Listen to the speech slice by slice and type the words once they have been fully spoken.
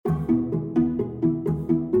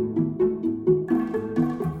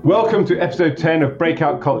Welcome to episode 10 of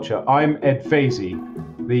Breakout Culture. I'm Ed Vasey,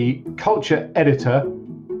 the culture editor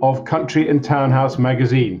of Country and Townhouse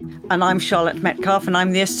magazine. And I'm Charlotte Metcalf, and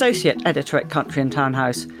I'm the associate editor at Country and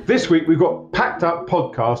Townhouse. This week we've got packed up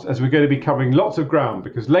podcast as we're going to be covering lots of ground,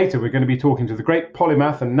 because later we're going to be talking to the great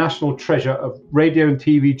polymath and national treasure of radio and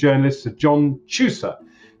TV journalist Sir John Chusa.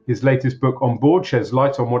 His latest book, On Board, sheds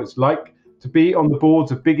light on what it's like to be on the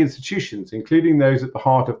boards of big institutions, including those at the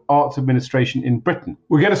heart of arts administration in Britain.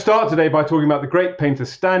 We're going to start today by talking about the great painter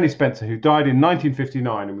Stanley Spencer, who died in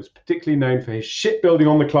 1959 and was particularly known for his Shipbuilding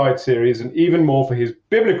on the Clyde series and even more for his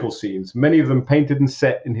biblical scenes, many of them painted and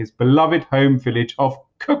set in his beloved home village of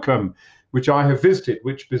Cookham, which I have visited,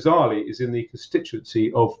 which bizarrely is in the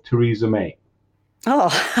constituency of Theresa May.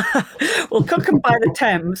 Oh, well, Cookham by the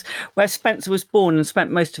Thames, where Spencer was born and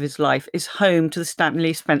spent most of his life, is home to the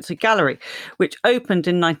Stanley Spencer Gallery, which opened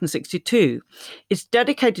in 1962. It's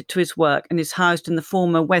dedicated to his work and is housed in the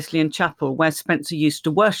former Wesleyan Chapel where Spencer used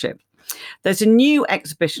to worship. There's a new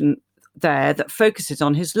exhibition there that focuses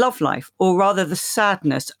on his love life, or rather the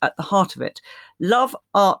sadness at the heart of it. Love,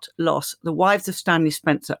 Art, Loss, The Wives of Stanley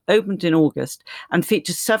Spencer opened in August and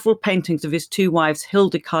features several paintings of his two wives,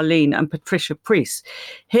 Hilda Carline and Patricia Preece.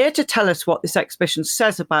 Here to tell us what this exhibition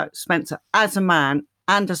says about Spencer as a man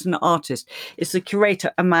and as an artist is the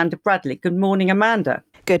curator, Amanda Bradley. Good morning, Amanda.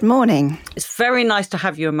 Good morning. It's very nice to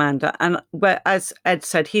have you, Amanda. And as Ed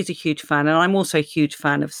said, he's a huge fan, and I'm also a huge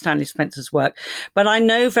fan of Stanley Spencer's work, but I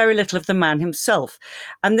know very little of the man himself.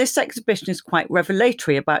 And this exhibition is quite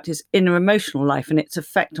revelatory about his inner emotional life and its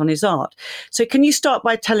effect on his art. So can you start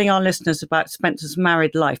by telling our listeners about Spencer's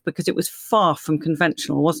married life, because it was far from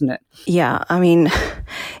conventional, wasn't it? Yeah, I mean,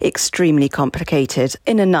 extremely complicated.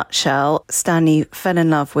 In a nutshell, Stanley fell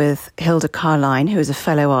in love with Hilda Carline, who is a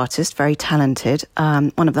fellow artist, very talented.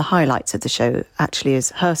 One of the highlights of the show actually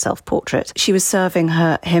is her self-portrait. She was serving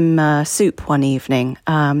him soup one evening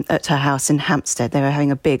at her house in Hampstead. They were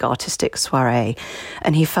having a big artistic soiree,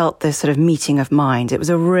 and he felt this sort of meeting of mind. It was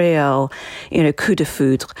a real, coup de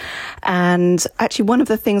foudre. And actually, one of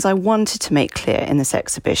the things I wanted to make clear in this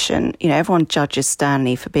exhibition, everyone judges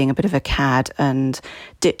Stanley for being a bit of a cad and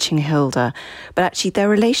ditching Hilda, but actually their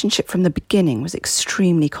relationship from the beginning was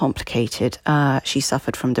extremely complicated. She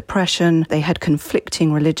suffered from depression. They had conflicting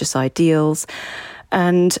religious ideals.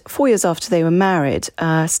 And 4 years after they were married,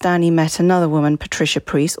 Stanley met another woman, Patricia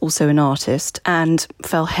Preece, also an artist, and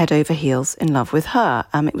fell head over heels in love with her.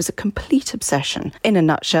 It was a complete obsession. In a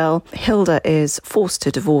nutshell, Hilda is forced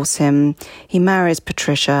to divorce him. He marries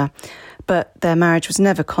Patricia, but their marriage was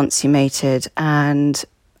never consummated, and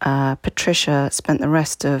Patricia spent the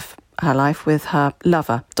rest of her life with her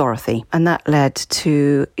lover, Dorothy. And that led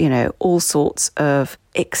to, all sorts of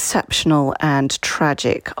exceptional and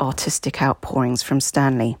tragic artistic outpourings from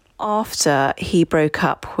Stanley. After he broke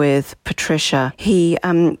up with Patricia,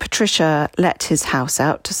 Patricia let his house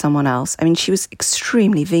out to someone else. I mean, she was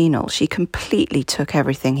extremely venal. She completely took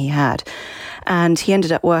everything he had. And he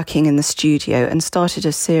ended up working in the studio and started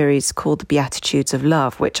a series called The Beatitudes of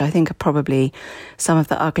Love, which I think are probably some of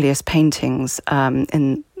the ugliest paintings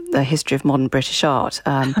in the history of modern British art.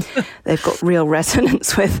 They've got real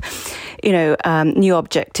resonance with, new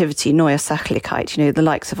objectivity, Neue Sachlichkeit, the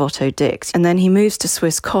likes of Otto Dix. And then he moves to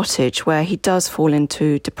Swiss Cottage, where he does fall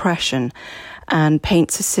into depression and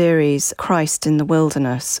paints a series, Christ in the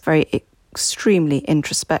Wilderness, very extremely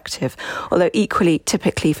introspective, although equally,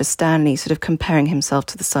 typically for Stanley, sort of comparing himself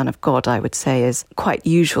to the Son of God, I would say, is quite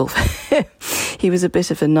usual for him. He was a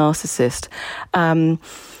bit of a narcissist.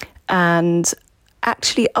 And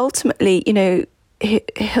actually, ultimately,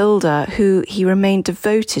 Hilda, who he remained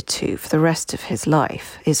devoted to for the rest of his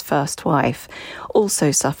life, his first wife,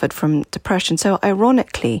 also suffered from depression. So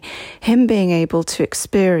ironically, him being able to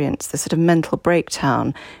experience the sort of mental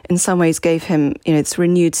breakdown in some ways gave him, this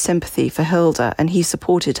renewed sympathy for Hilda, and he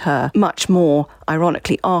supported her much more,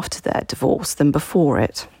 ironically, after their divorce than before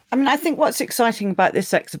it. I mean, I think what's exciting about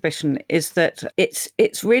this exhibition is that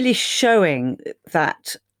it's really showing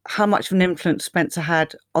that how much of an influence Spencer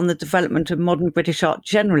had on the development of modern British art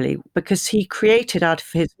generally, because he created out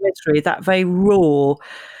of his misery that very raw,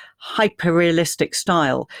 hyper-realistic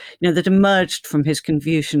style, that emerged from his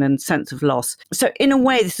confusion and sense of loss. So in a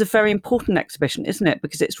way, this is a very important exhibition, isn't it?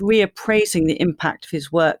 Because it's reappraising the impact of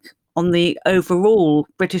his work on the overall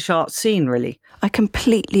British art scene, really. I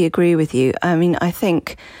completely agree with you. I mean, I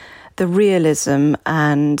think the realism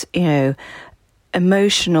and,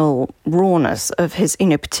 emotional rawness of his,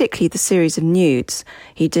 particularly the series of nudes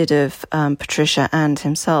he did of Patricia and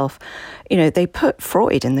himself, they put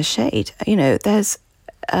Freud in the shade. There's,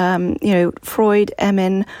 Freud,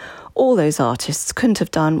 Emin, all those artists couldn't have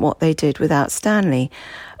done what they did without Stanley.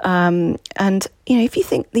 And, if you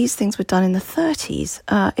think these things were done in the 30s,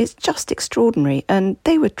 it's just extraordinary. And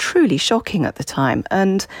they were truly shocking at the time.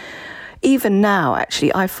 And even now,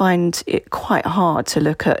 actually, I find it quite hard to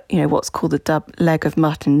look at, what's called the leg of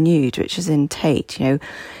mutton nude, which is in Tate,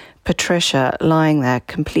 Patricia lying there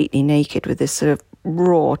completely naked with this sort of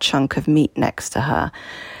raw chunk of meat next to her.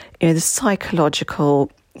 The psychological,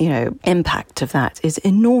 impact of that is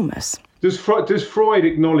enormous. Does Freud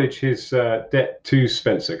acknowledge his debt to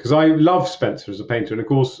Spencer? Because I love Spencer as a painter, and of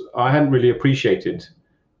course I hadn't really appreciated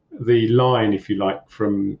the line, if you like,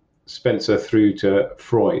 from Spencer through to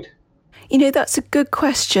Freud. That's a good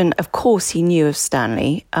question. Of course he knew of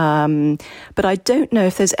Stanley, but I don't know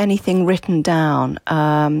if there's anything written down,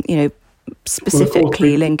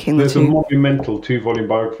 specifically linking the two. There's a monumental 2-volume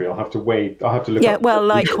biography. I'll have to look. Yeah, well,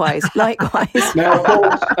 likewise. Now, of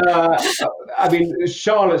course,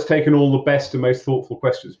 Charlotte's taken all the best and most thoughtful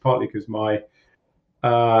questions, partly because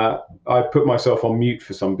I put myself on mute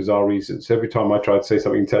for some bizarre reason. So every time I tried to say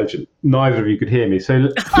something intelligent, neither of you could hear me. So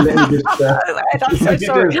let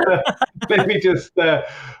me just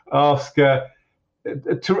ask. I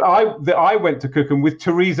went to Cookham with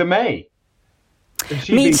Theresa May.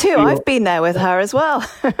 Me too. I've been there with her as well.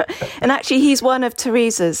 And actually, he's one of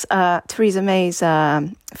Theresa May's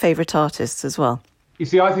favourite artists as well. You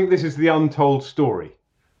see, I think this is the untold story,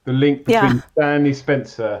 the link between Stanley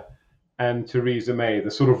Spencer and Theresa May,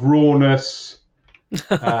 the sort of rawness,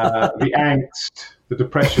 the angst, the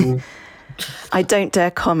depression. I don't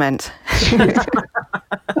dare comment. Thank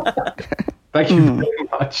you very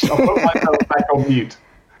much. I'll put myself back on mute.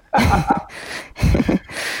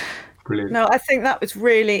 Brilliant. No, I think that was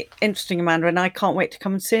really interesting, Amanda, and I can't wait to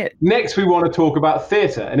come and see it. Next, we want to talk about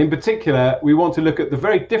theatre, and in particular, we want to look at the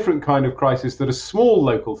very different kind of crisis that a small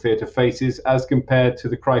local theatre faces as compared to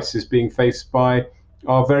the crisis being faced by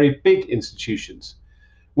our very big institutions.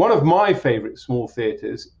 One of my favourite small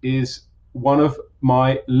theatres is one of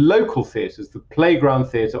my local theatres, the Playground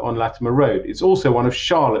Theatre on Latimer Road. It's also one of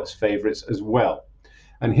Charlotte's favourites as well.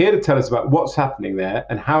 And here to tell us about what's happening there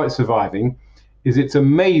and how it's surviving is its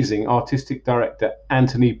amazing artistic director,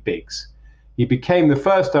 Anthony Biggs. He became the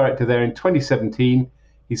first director there in 2017.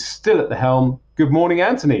 He's still at the helm. Good morning,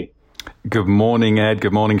 Anthony. Good morning, Ed.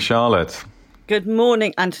 Good morning, Charlotte. Good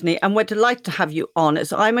morning, Anthony. And we're delighted to have you on,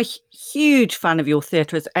 as I'm a huge fan of your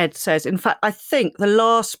theatre, as Ed says. In fact, I think the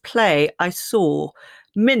last play I saw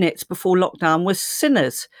minutes before lockdown was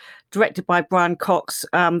Sinners, directed by Brian Cox,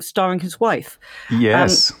 starring his wife.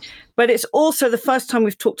 Yes. But it's also the first time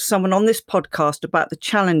we've talked to someone on this podcast about the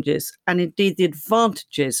challenges and indeed the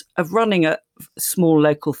advantages of running a small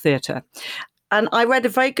local theatre. And I read a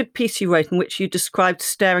very good piece you wrote in which you described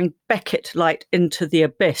staring Beckett-like into the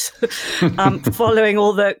abyss, following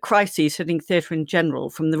all the crises hitting theatre in general,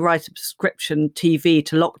 from the rise of subscription TV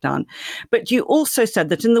to lockdown. But you also said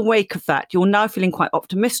that in the wake of that, you're now feeling quite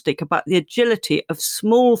optimistic about the agility of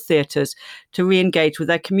small theatres to re-engage with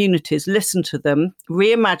their communities, listen to them,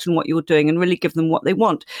 reimagine what you're doing and really give them what they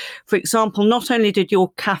want. For example, not only did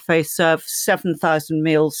your cafe serve 7,000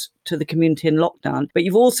 meals to the community in lockdown, but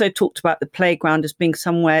you've also talked about the Playground as being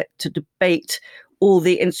somewhere to debate all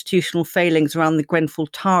the institutional failings around the Grenfell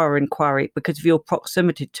Tower inquiry because of your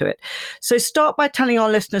proximity to it. So start by telling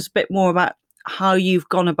our listeners a bit more about how you've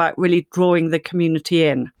gone about really drawing the community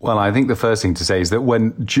in. Well, I think the first thing to say is that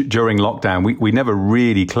during lockdown, we never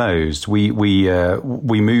really closed. We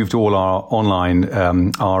moved all our online,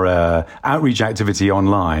 our outreach activity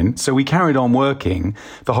online. So we carried on working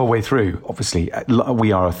the whole way through. Obviously,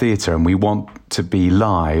 we are a theatre and we want to be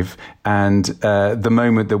live. And the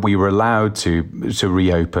moment that we were allowed to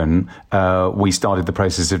reopen, we started the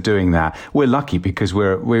process of doing that. We're lucky because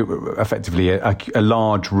we're effectively a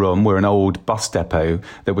large room. We're an old bus depot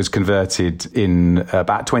that was converted in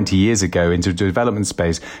about 20 years ago into a development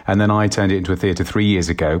space. And then I turned it into a theatre 3 years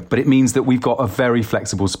ago. But it means that we've got a very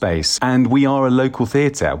flexible space. And we are a local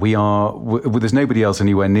theatre. There's nobody else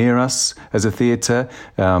anywhere near us as a theatre.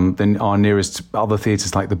 Then our nearest other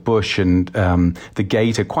theatres like the Bush and the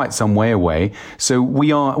Gate are quite some way away. So we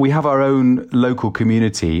have our own local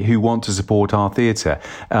community who want to support our theatre.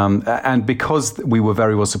 And because we were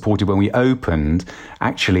very well supported when we opened,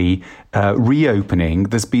 actually reopening,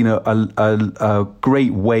 there's been a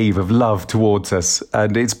great wave of love towards us,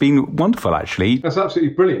 and it's been wonderful, actually. That's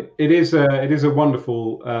absolutely brilliant. It is a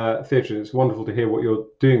wonderful theatre, and it's wonderful to hear what you're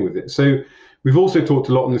doing with it. So we've also talked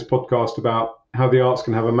a lot on this podcast about how the arts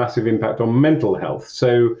can have a massive impact on mental health.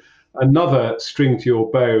 So another string to your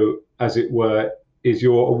bow, as it were, is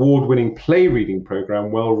your award-winning play reading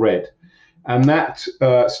programme, Well Read. And that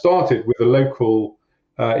started with a local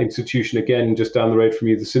institution, again, just down the road from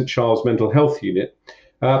you, the St. Charles Mental Health Unit.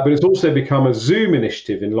 But it's also become a Zoom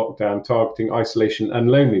initiative in lockdown targeting isolation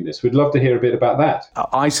and loneliness. We'd love to hear a bit about that.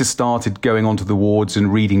 ISA started going onto the wards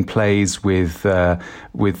and reading plays with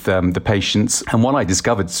the patients. And what I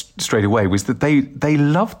discovered straight away was that they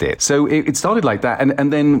loved it. So it started like that.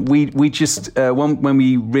 And then we just, when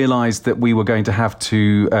we realized that we were going to have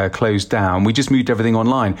to close down, we just moved everything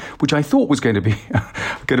online, which I thought was going to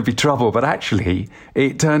be trouble. But actually,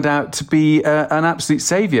 it turned out to be an absolute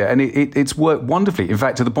savior. And it's worked wonderfully. In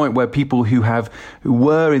fact, to the point where people who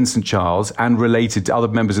were in St. Charles and related to other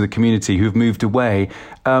members of the community who've moved away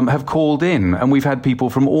have called in. And we've had people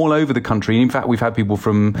from all over the country. In fact, we've had people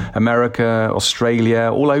from America,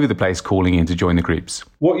 Australia, all over the place calling in to join the groups.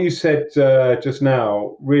 What you said just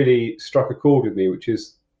now really struck a chord with me, which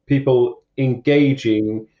is people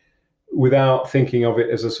engaging without thinking of it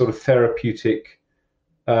as a sort of therapeutic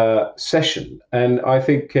session. And I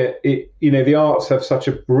think, the arts have such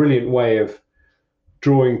a brilliant way of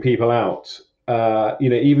drawing people out.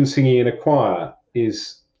 Even singing in a choir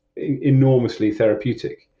is enormously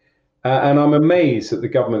therapeutic. And I'm amazed that the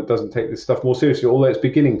government doesn't take this stuff more seriously, although it's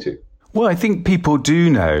beginning to. Well, I think people do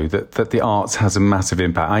know that the arts has a massive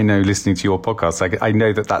impact. I know, listening to your podcast, I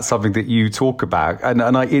know that that's something that you talk about, and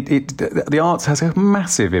the arts has a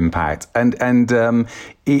massive impact, and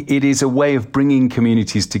it is a way of bringing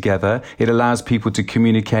communities together. It allows people to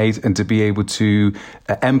communicate and to be able to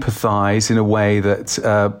empathise in a way that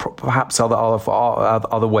perhaps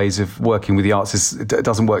other ways of working with the arts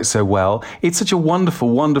doesn't work so well. It's such a wonderful,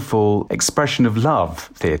 wonderful expression of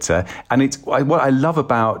love, theatre, and it's what I love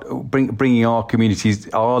about bringing our communities,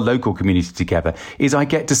 our local community together, is I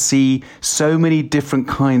get to see so many different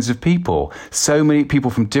kinds of people, so many people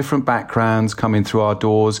from different backgrounds come in through our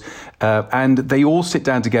doors, and they all sit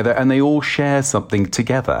down together and they all share something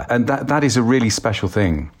together. And that is a really special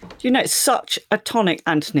thing. It's such a tonic,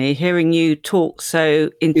 Anthony, hearing you talk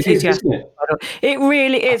so enthusiastically. It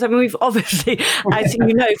really is. I mean, we've obviously, as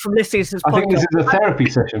you know from listening to this podcast, I think this is a therapy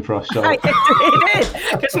session for us, Charlotte. It is,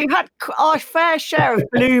 because we've had our fair share of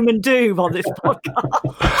gloom and doom on this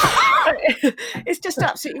podcast. It's just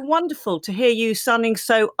absolutely wonderful to hear you sounding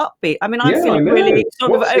so upbeat. I mean, I'm feeling really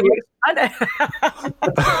sort of over.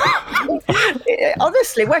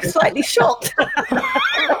 Honestly, we're slightly shocked.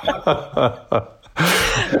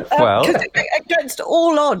 Well, against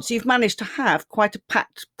all odds, you've managed to have quite a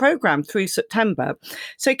packed programme through September.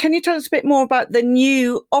 So can you tell us a bit more about the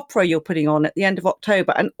new opera you're putting on at the end of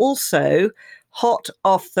October, and also, hot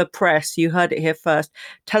off the press, you heard it here first,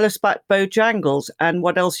 tell us about Bojangles and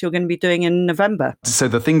what else you're going to be doing in November. So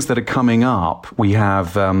the things that are coming up, we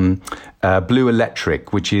have Blue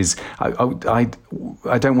Electric, which is, I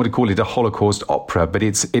don't want to call it a Holocaust opera, but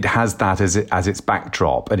it has that as its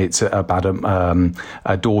backdrop, and it's about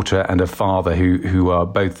a daughter and a father who are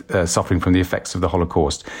both suffering from the effects of the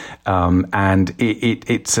Holocaust, and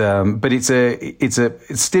it's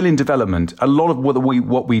still in development. A lot of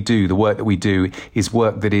what we do, the work that we do, is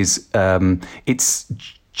work that is it's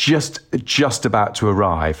just about to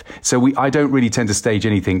arrive. So I don't really tend to stage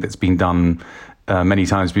anything that's been done many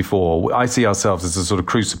times before. I see ourselves as a sort of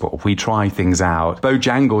crucible. We try things out.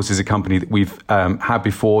 Bojangles is a company that we've had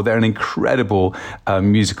before. They're an incredible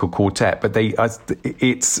musical quartet, but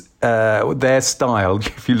it's their style.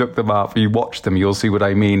 If you look them up, you watch them, you'll see what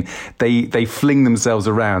I mean. They fling themselves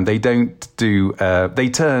around. They don't do. They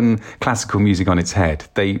turn classical music on its head.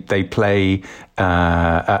 They play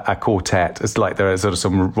a quartet. It's like they're sort of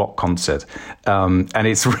some rock concert, and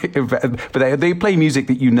it's. But they play music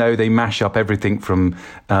that they mash up everything from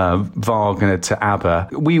Wagner to ABBA.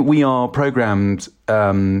 We are programmed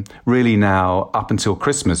really now up until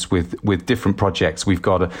Christmas with different projects. We've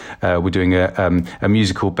got we're doing a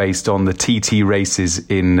musical based on the TT races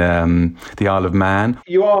in the Isle of Man.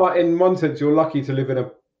 You are, in one sense, you're lucky to live in a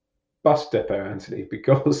bus depot, Anthony,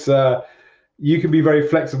 because you can be very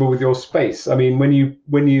flexible with your space. I mean, when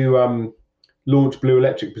you launch Blue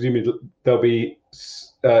Electric, presumably there'll be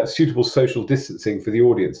suitable social distancing for the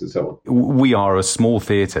audience and so on. We are a small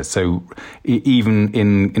theatre, so even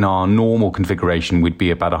in our normal configuration, we'd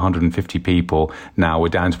be about 150 people. Now we're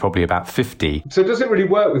down to probably about 50. So does it really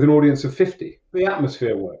work with an audience of 50? The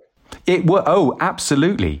atmosphere work? Oh,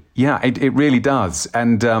 absolutely. Yeah, it really does.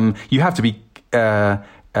 And you have to be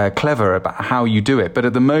clever about how you do it. But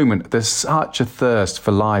at the moment, there's such a thirst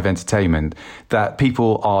for live entertainment that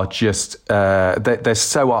people are just, they're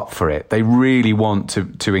so up for it. They really want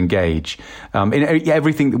to engage in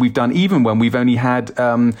everything that we've done, even when we've only had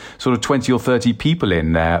sort of 20 or 30 people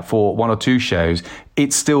in there for one or two shows.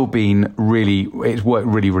 It's still been it's worked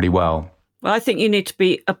really, really well. Well, I think you need to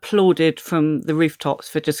be applauded from the rooftops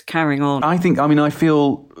for just carrying on. I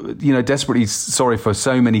feel, desperately sorry for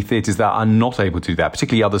so many theatres that are not able to do that,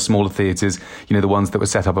 particularly other smaller theatres, the ones that were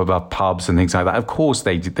set up above pubs and things like that. Of course,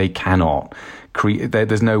 they cannot create,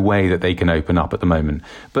 there's no way that they can open up at the moment.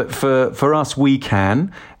 But for us, we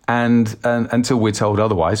can. And until we're told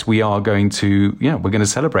otherwise, we're going to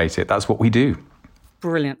celebrate it. That's what we do.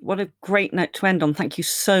 Brilliant. What a great note to end on. Thank you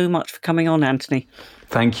so much for coming on, Anthony.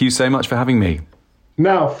 Thank you so much for having me.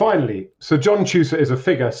 Now, finally, Sir John Chusa is a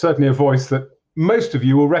figure, certainly a voice that most of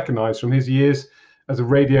you will recognise from his years as a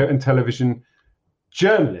radio and television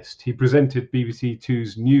journalist. He presented BBC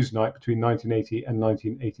Two's Newsnight between 1980 and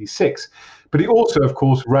 1986. But he also, of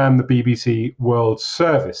course, ran the BBC World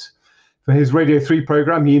Service. For his Radio 3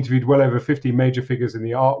 programme, he interviewed well over 50 major figures in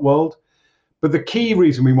the art world. But the key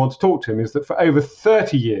reason we want to talk to him is that for over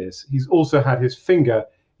 30 years, he's also had his finger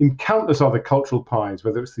in countless other cultural pies,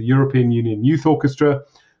 whether it's the European Union Youth Orchestra,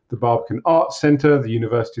 the Barbican Arts Centre, the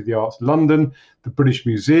University of the Arts London, the British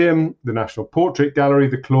Museum, the National Portrait Gallery,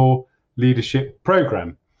 the CLAW Leadership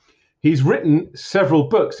Programme. He's written several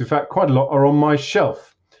books. In fact, quite a lot are on my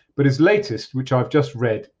shelf. But his latest, which I've just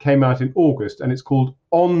read, came out in August, and it's called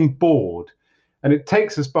On Board. And it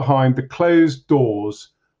takes us behind the closed doors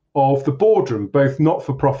of the boardroom, both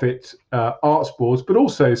not-for-profit arts boards, but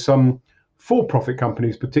also some for-profit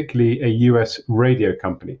companies, particularly a US radio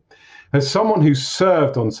company. As someone who's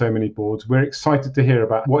served on so many boards, we're excited to hear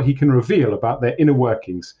about what he can reveal about their inner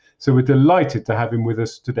workings. So we're delighted to have him with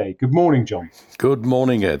us today. Good morning, John. Good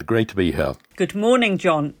morning, Ed. Great to be here. Good morning,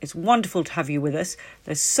 John. It's wonderful to have you with us.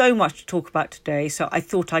 There's so much to talk about today, so I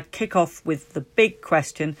thought I'd kick off with the big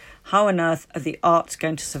question: how on earth are the arts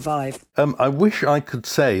going to survive? I wish I could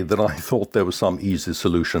say that I thought there was some easy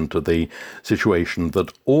solution to the situation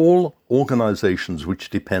that all organisations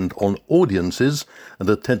which depend on audiences and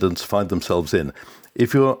attendance find themselves in.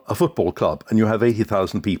 If you're a football club and you have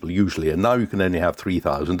 80,000 people usually, and now you can only have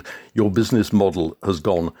 3,000, your business model has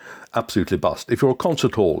gone absolutely bust. If you're a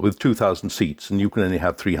concert hall with 2,000 seats and you can only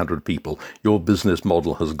have 300 people, your business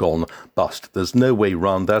model has gone bust. There's no way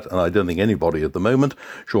around that, and I don't think anybody at the moment,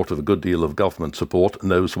 short of a good deal of government support,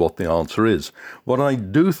 knows what the answer is. What I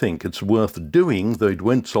do think it's worth doing, though it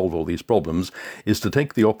won't solve all these problems, is to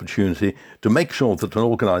take the opportunity to make sure that an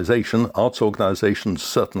organisation, arts organisations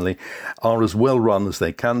certainly, are as well run as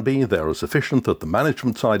they can be, they're as efficient, that the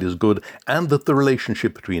management side is good, and that the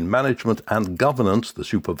relationship between management and governance, the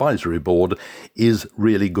supervisory board, is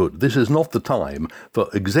really good. This is not the time for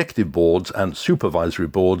executive boards and supervisory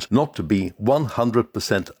boards not to be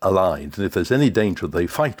 100% aligned. And if there's any danger they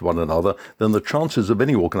fight one another, then the chances of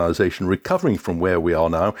any organisation recovering from where we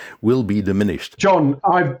are now will be diminished. John,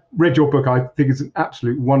 I've read your book. I think it's an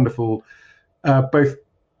absolute wonderful both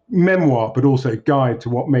memoir but also guide to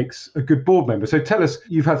what makes a good board member. So tell us,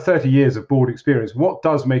 you've had 30 years of board experience. What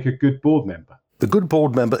does make a good board member? The good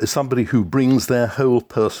board member is somebody who brings their whole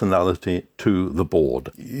personality to the board.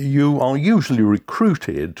 You are usually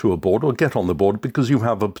recruited to a board or get on the board because you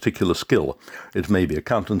have a particular skill. It may be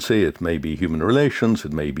accountancy, it may be human relations,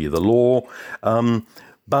 it may be the law,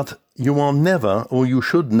 but you are never, or you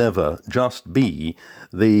should never, just be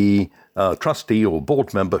the trustee or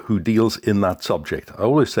board member who deals in that subject. I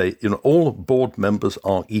always say, all board members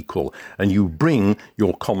are equal, and you bring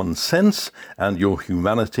your common sense and your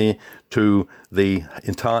humanity to the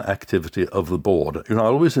entire activity of the board. I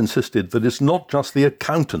always insisted that it's not just the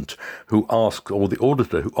accountant who asks, or the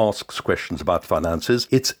auditor who asks questions about finances,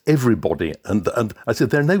 it's everybody. And I said,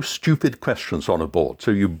 there are no stupid questions on a board.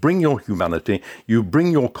 So you bring your humanity, you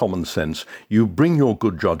bring your common sense, you bring your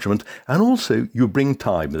good judgment, and also you bring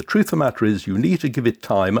time. The truth of the matter is you need to give it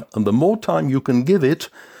time, and the more time you can give it,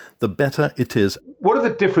 the better it is. What are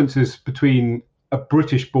the differences between a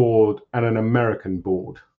British board and an American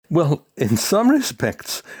board? Well, in some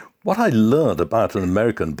respects, what I learned about an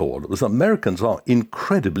American board was that Americans are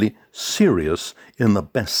incredibly serious in the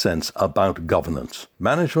best sense about governance.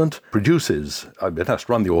 Management produces, it has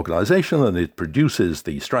to run the organization, and it produces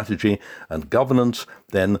the strategy, and governance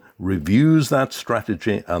then reviews that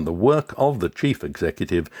strategy and the work of the chief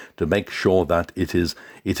executive to make sure that it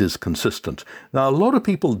is consistent. Now, a lot of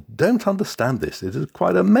people don't understand this. It is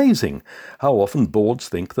quite amazing how often boards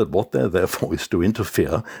think that what they're there for is to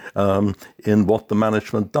interfere in what the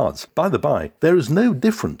management does. By the by, there is no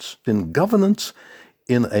difference in governance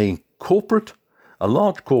in a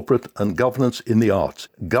large corporate, and governance in the arts.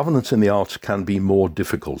 Governance in the arts can be more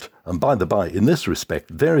difficult. And by the by, in this respect,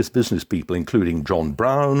 various business people, including John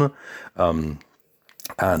Brown and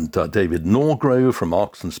David Norgrove from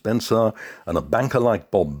Marks and Spencer, and a banker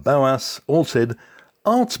like Bob Boas, all said,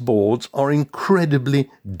 arts boards are incredibly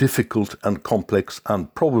difficult and complex,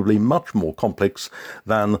 and probably much more complex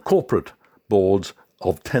than corporate boards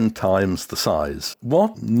of 10 times the size.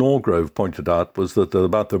 What Norgrove pointed out was that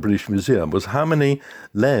about the British Museum was how many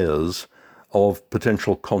layers of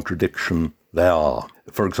potential contradiction there are.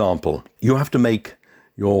 For example, you have to make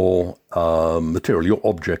your material, your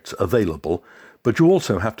objects available, but you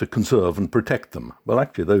also have to conserve and protect them. Well,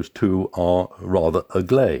 actually, those two are rather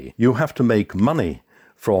agley. You have to make money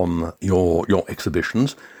from your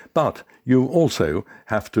exhibitions, but you also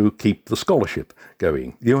have to keep the scholarship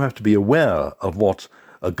going. You have to be aware of what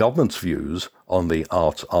a government's views on the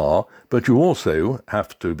arts are, but you also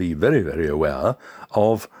have to be very, very aware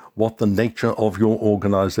of what the nature of your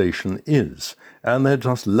organisation is. And they're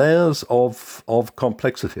just layers of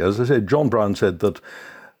complexity. As I said, John Brown said that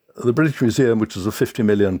the British Museum, which is a £50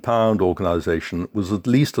 million organisation, was at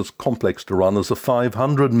least as complex to run as a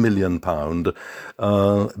 £500 million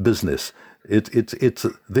business.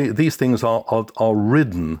 These things are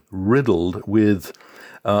riddled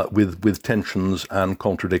with tensions and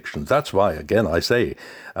contradictions. That's why, again, I say,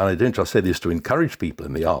 and I don't just say this to encourage people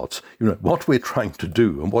in the arts, what we're trying to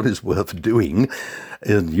do and what is worth doing,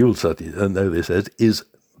 and you'll certainly know this, is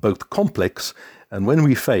both complex. And when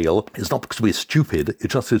we fail, it's not because we're stupid,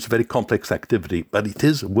 it's a very complex activity, but it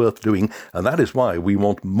is worth doing. And that is why we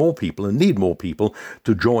want more people and need more people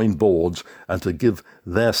to join boards and to give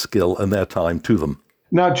their skill and their time to them.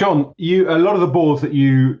 Now, John, a lot of the boards that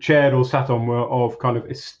you chaired or sat on were of kind of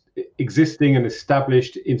existing and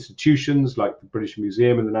established institutions like the British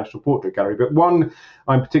Museum and the National Portrait Gallery. But one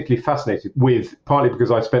I'm particularly fascinated with, partly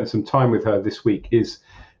because I spent some time with her this week, is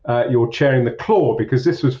you're chairing the Claw, because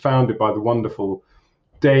this was founded by the wonderful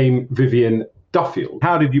Dame Vivian Duffield.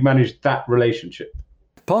 How did you manage that relationship?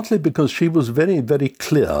 Partly because she was very, very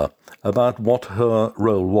clear about what her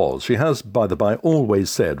role was. She has, by the by, always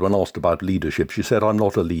said, when asked about leadership, she said, I'm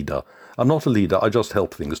not a leader. I'm not a leader, I just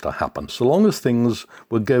help things to happen. So long as things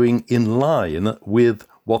were going in line with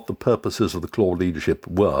what the purposes of the Claw leadership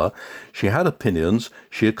were, she had opinions,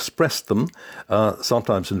 she expressed them,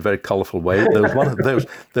 sometimes in a very colourful way.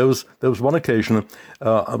 There was one occasion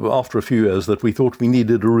after a few years that we thought we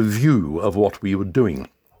needed a review of what we were doing.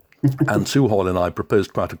 And Sue Hall and I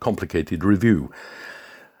proposed quite a complicated review.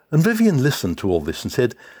 And Vivian listened to all this and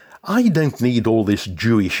said, I don't need all this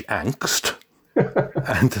Jewish angst.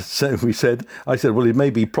 And so I said, well, it may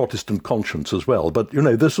be Protestant conscience as well. But,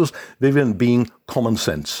 this was Vivian being common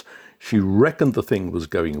sense. She reckoned the thing was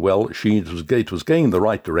going well. It was going in the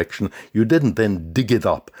right direction. You didn't then dig it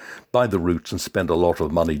up by the roots and spend a lot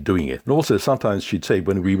of money doing it. And also sometimes she'd say,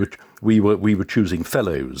 when we were choosing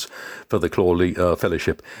fellows for the Claw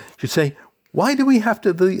Fellowship, she'd say, why do we have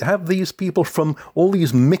to have these people from all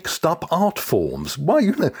these mixed up art forms?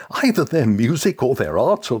 Why, either they're music or they're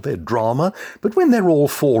arts or they're drama, but when they're all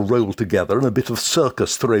four rolled together and a bit of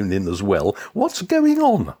circus thrown in as well, what's going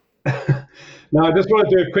on? Now, I just want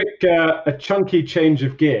to do a quick, a chunky change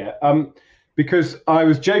of gear, because I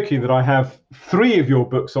was joking that I have 3 of your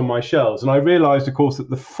books on my shelves, and I realised, of course, that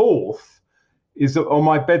the 4th is on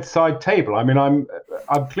my bedside table. I mean, I'm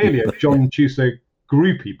clearly a John Chusa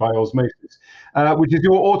groupie by osmosis, which is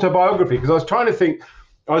your autobiography. Because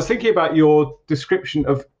I was thinking about your description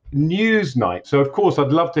of Newsnight. So, of course, I'd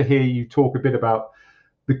love to hear you talk a bit about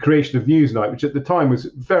the creation of Newsnight, which at the time was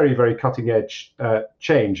very, very cutting edge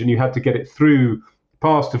change, and you had to get it through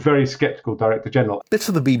past a very sceptical Director General. Bits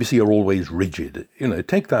of the BBC are always rigid.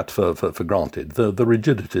 Take that for granted. The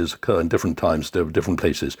rigidities occur in different times, different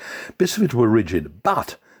places. Bits of it were rigid,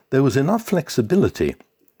 but there was enough flexibility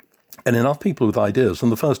and enough people with ideas.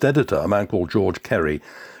 And the first editor, a man called George Kerry,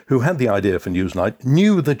 who had the idea for Newsnight,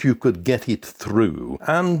 knew that you could get it through.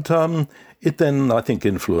 And it then, I think,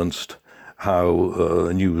 influenced how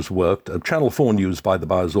news worked. Channel 4 News, by the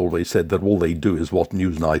by, has always said that all they do is what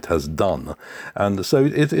Newsnight has done. And so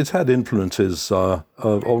it's had influences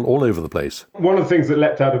all over the place. One of the things that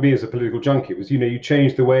leapt out of me as a political junkie was, you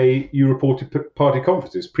changed the way you reported party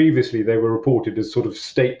conferences. Previously, they were reported as sort of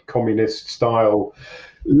state communist style,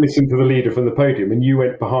 listen to the leader from the podium, and you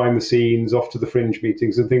went behind the scenes, off to the fringe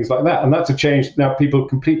meetings and things like that. And that's a change. Now people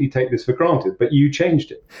completely take this for granted, but you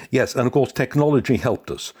changed it. Yes, and of course technology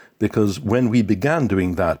helped us, because when we began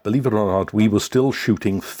doing that, believe it or not, we were still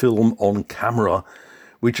shooting film on camera,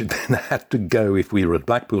 which then had to go, if we were at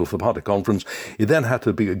Blackpool for party conference, it then had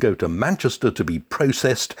to go to Manchester to be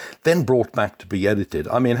processed, then brought back to be edited.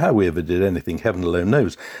 I mean, how we ever did anything, heaven alone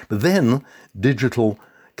knows. But then digital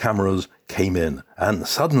cameras came in, and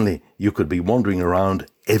suddenly you could be wandering around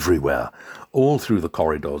everywhere, all through the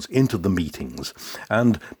corridors, into the meetings.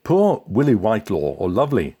 And poor Willie Whitelaw, or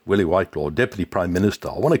lovely Willie Whitelaw, Deputy Prime Minister,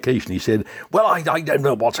 on one occasion he said, well, I don't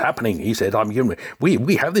know what's happening. He said,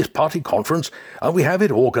 we have this party conference and we have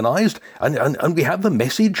it organised and we have the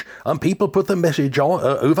message and people put the message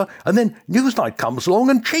over and then Newsnight comes along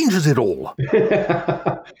and changes it all.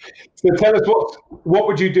 So tell us, what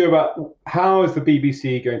would you do about, how is the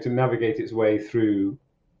BBC going to navigate its way through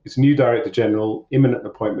its new Director General, imminent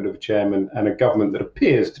appointment of a chairman, and a government that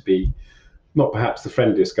appears to be not perhaps the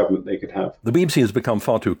friendliest government they could have? The BBC has become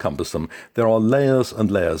far too cumbersome. There are layers and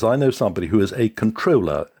layers. I know somebody who is a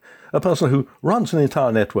controller, a person who runs an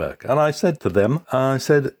entire network. And I said to them,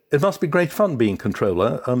 it must be great fun being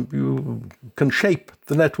controller. You can shape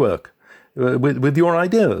the network with your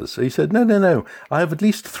ideas. He said, no, I have at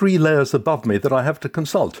least 3 layers above me that I have to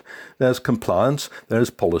consult. There's compliance, there is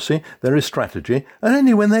policy, there is strategy, and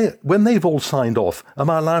only when they've all signed off am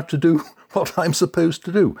I allowed to do what I'm supposed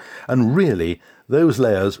to do. And really, those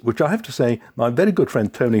layers, which I have to say, my very good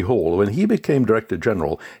friend Tony Hall, when he became Director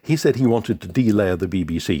General, he said he wanted to de-layer the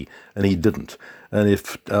BBC, and he didn't. And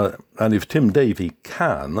if Tim Davie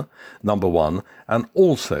can, number one, and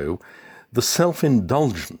also the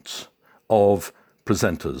self-indulgence of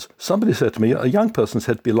presenters. Somebody said to me, a young person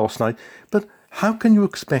said to me last night, but how can you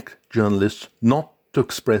expect journalists not to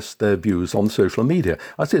express their views on social media?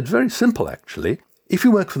 I said, it's very simple, actually. If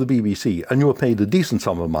you work for the BBC and you are paid a decent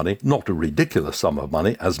sum of money, not a ridiculous sum of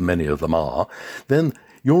money, as many of them are, then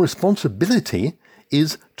your responsibility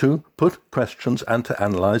is to put questions and to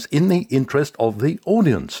analyse in the interest of the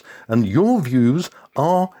audience. And your views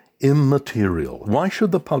are immaterial. Why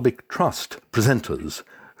should the public trust presenters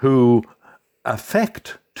who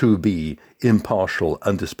affect to be impartial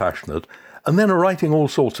and dispassionate, and then are writing all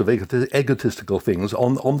sorts of egotistical things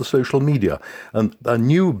on the social media? And a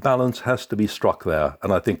new balance has to be struck there.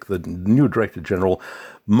 And I think the new Director General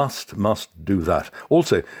must do that.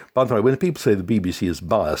 Also, by the way, when people say the BBC is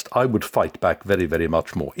biased, I would fight back very, very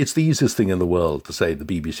much more. It's the easiest thing in the world to say the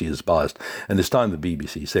BBC is biased. And it's time the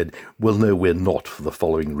BBC said, well, no, we're not, for the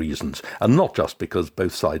following reasons. And not just because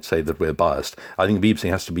both sides say that we're biased. I think the BBC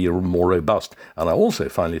has to be more robust. And I also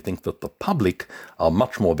finally think that the public are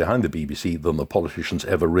much more behind the BBC than the politicians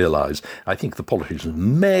ever realise. I think the politicians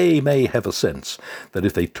may have a sense that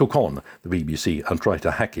if they took on the BBC and tried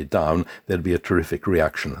to hack it down, there'd be a terrific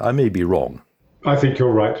reaction. I may be wrong. I think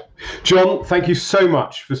you're right. John, thank you so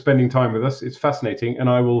much for spending time with us. It's fascinating, and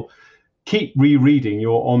I will keep rereading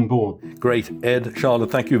your On Board. Great. Ed,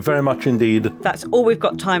 Charlotte, thank you very much indeed. That's all we've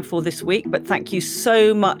got time for this week, but thank you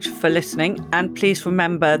so much for listening. And please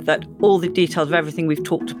remember that all the details of everything we've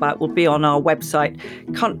talked about will be on our website,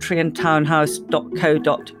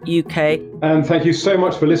 countryandtownhouse.co.uk. And thank you so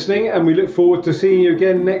much for listening, and we look forward to seeing you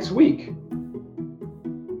again next week.